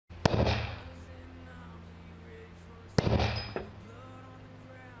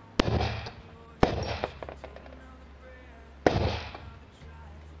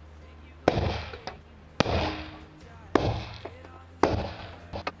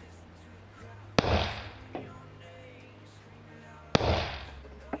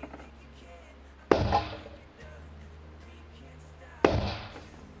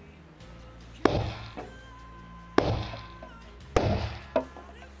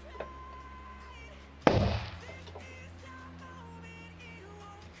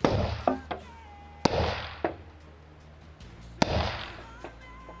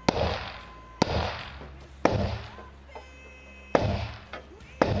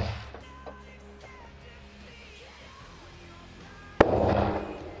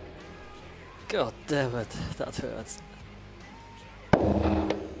God damn it, that hurts.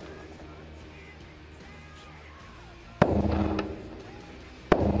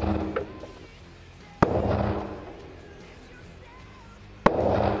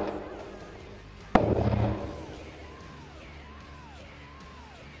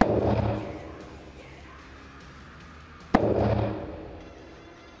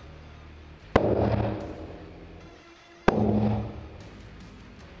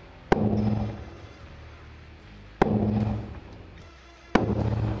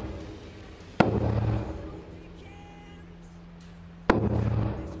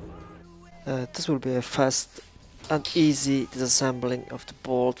 This will be a fast and easy disassembling of the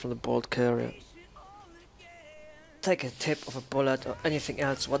bolt from the bolt carrier. Take a tip of a bullet or anything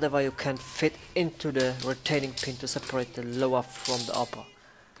else, whatever you can fit into the retaining pin to separate the lower from the upper.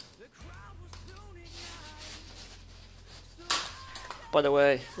 By the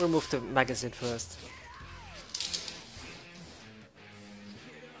way, remove the magazine first.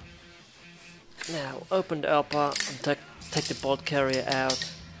 Now open the upper and take the bolt carrier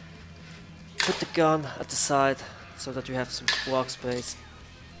out. Put the gun at the side so that you have some workspace.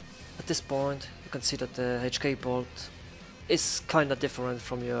 At this point you can see that the HK bolt is kinda different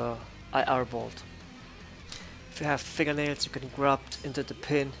from your IR bolt. If you have fingernails you can grab into the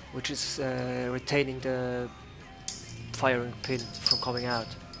pin which is retaining the firing pin from coming out.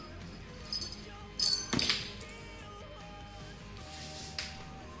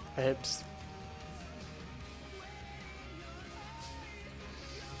 Oops.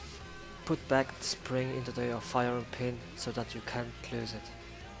 Put back the spring into your firing pin so that you can't lose it.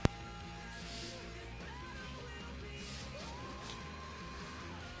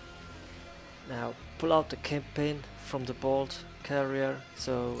 Now pull out the key pin from the bolt carrier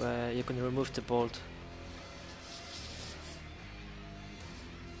so you can remove the bolt.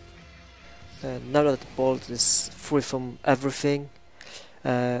 Now that the bolt is free from everything,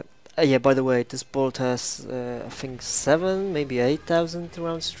 yeah, by the way, this bolt has I think 7, maybe 8,000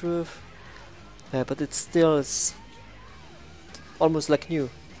 rounds through. But it still is almost like new.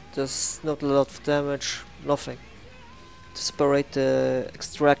 There's not a lot of damage, nothing. To separate the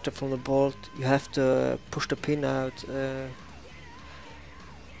extractor from the bolt, you have to push the pin out. The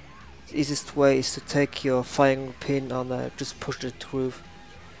easiest way is to take your firing pin and just push it through.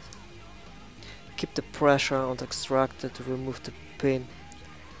 Keep the pressure on the extractor to remove the pin.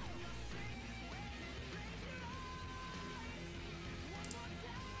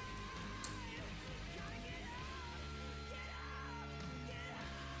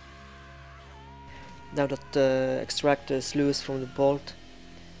 Now that the extractor is loose from the bolt,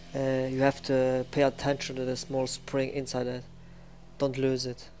 you have to pay attention to the small spring inside it. Don't lose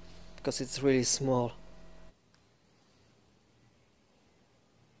it, because it's really small.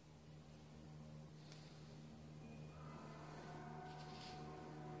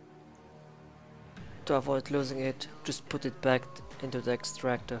 To avoid losing it, just put it back into the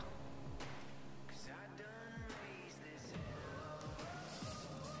extractor.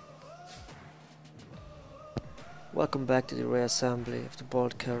 Welcome back to the reassembly of the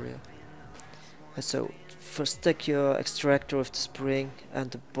bolt carrier. So first take your extractor with the spring and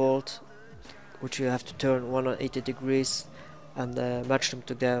the bolt, which you have to turn 180 degrees and match them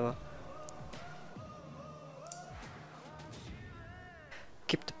together.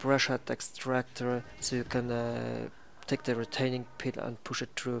 Keep the pressure at the extractor so you can take the retaining pin and push it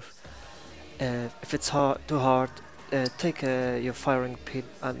through. If it's too hard, take your firing pin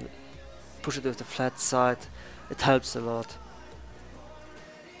and push it with the flat side. It helps a lot.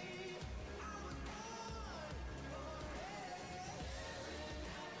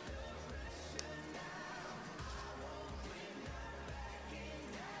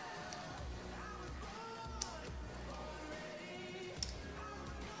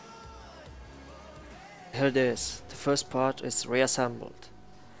 Here it is. The first part is reassembled.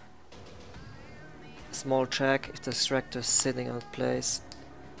 A small check if the extractor is sitting on place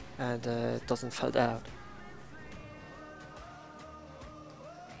and it doesn't fall out.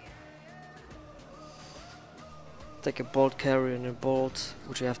 Take a bolt carrier and a bolt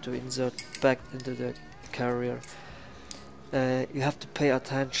which you have to insert back into the carrier. You have to pay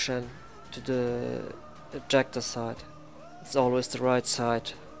attention to the ejector side. It's always the right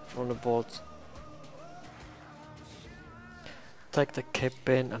side from the bolt. Take the key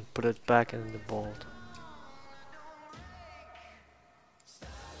pin and put it back in the bolt.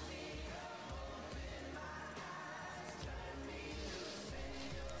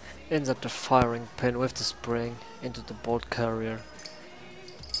 Insert the firing pin with the spring into the bolt carrier.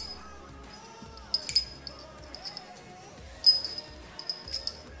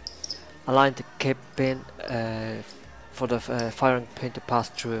 align the cape pin for the firing pin to pass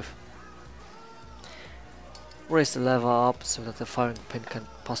through. Raise the lever up so that the firing pin can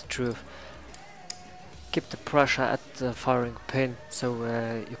pass through. Keep the pressure at the firing pin so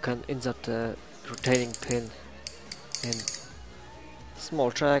you can insert the rotating pin in.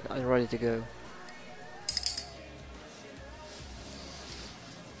 Small track and ready to go.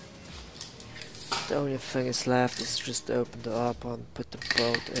 The only thing is left is just to open the up and put the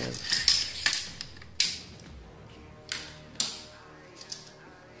bolt in.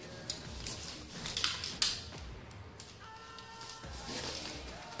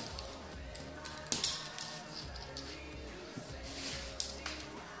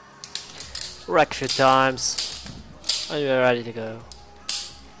 Rack a few times and you're ready to go.